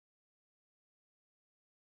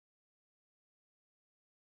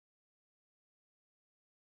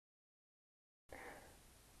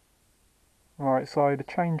Right, so the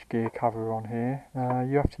change gear cover on here,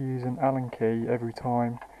 you have to use an Allen key every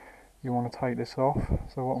time you want to take this off.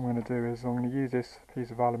 So what I'm going to do is I'm going to use this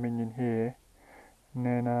piece of aluminium here, and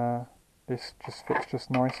then this just fits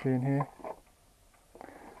just nicely in here.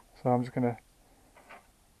 So I'm just going to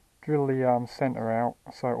drill the centre out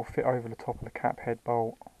so it will fit over the top of the cap head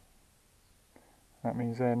bolt. That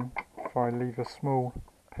means then if I leave a small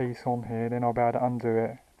piece on here, then I'll be able to undo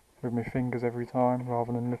it with my fingers every time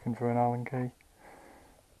rather than looking for an Allen key.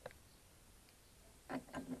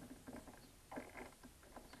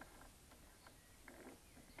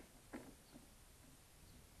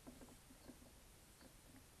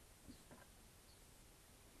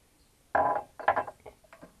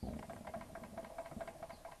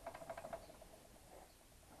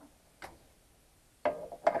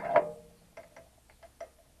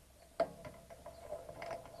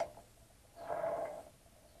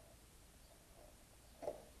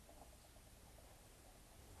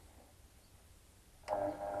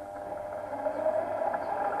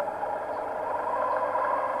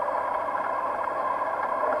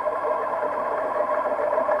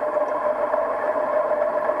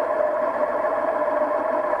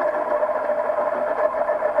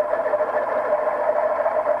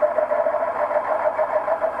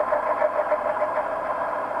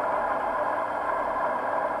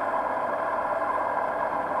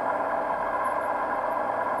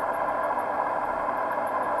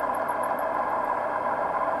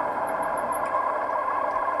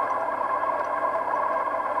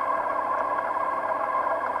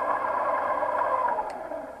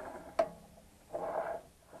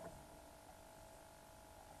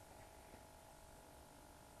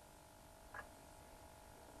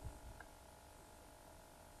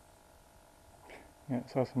 Yeah,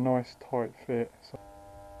 so it's a nice tight fit.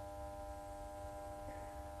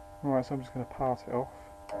 Right, so I'm just going to part it off.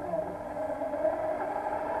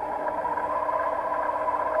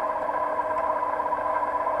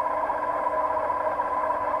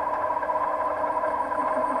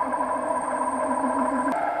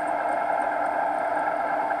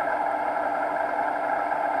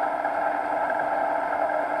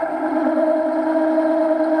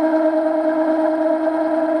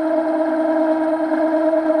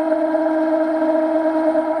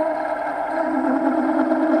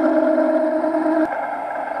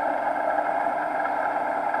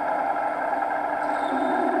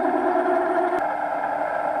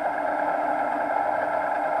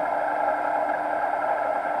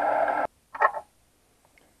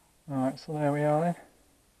 Alright, so there we are then.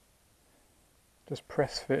 Just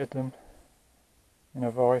press fitted them in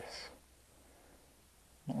a vise.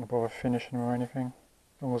 Not going to bother finishing them or anything,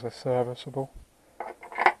 as long as they're serviceable.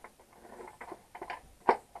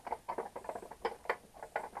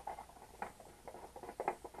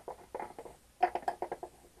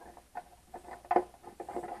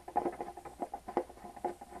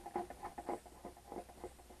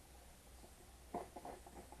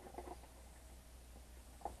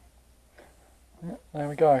 Yeah, there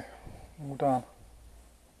we go, all done.